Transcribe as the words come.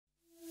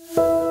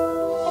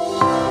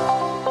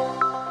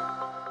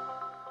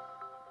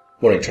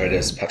Morning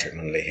traders, Patrick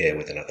Munley here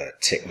with another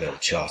Tickmill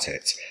Chart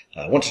Hit.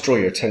 I want to draw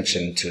your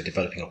attention to a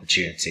developing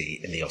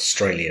opportunity in the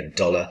Australian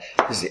dollar.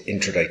 This is the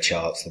intraday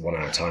charts, the 1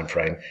 hour time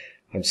frame.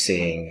 I'm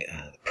seeing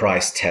the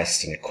price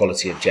test an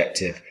equality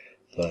objective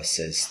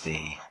versus the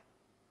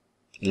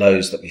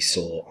lows that we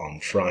saw on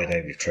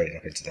Friday. We've traded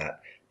up into that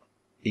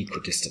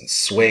equidistant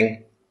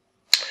swing.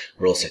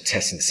 We're also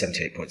testing the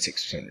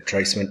 78.6%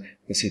 retracement.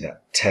 You can see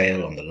that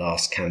tail on the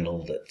last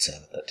candle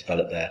that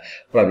developed there.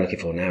 What I'm looking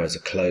for now is a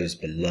close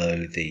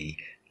below the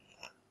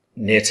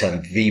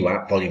near-term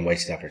VWAP, volume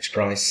weighted average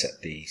price,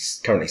 at the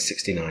currently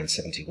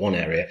 69.71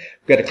 area.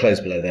 If we get a close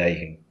below there, you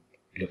can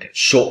look at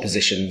short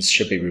positions,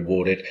 should be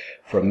rewarded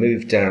for a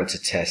move down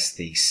to test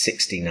the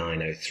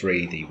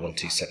 69.03, the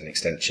 127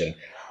 extension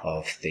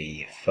of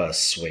the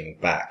first swing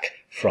back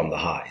from the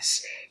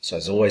highs. So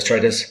as always,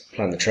 traders,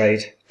 plan the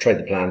trade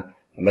the plan,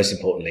 and most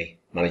importantly,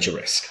 manage your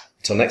risk.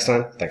 Until next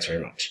time, thanks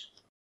very much.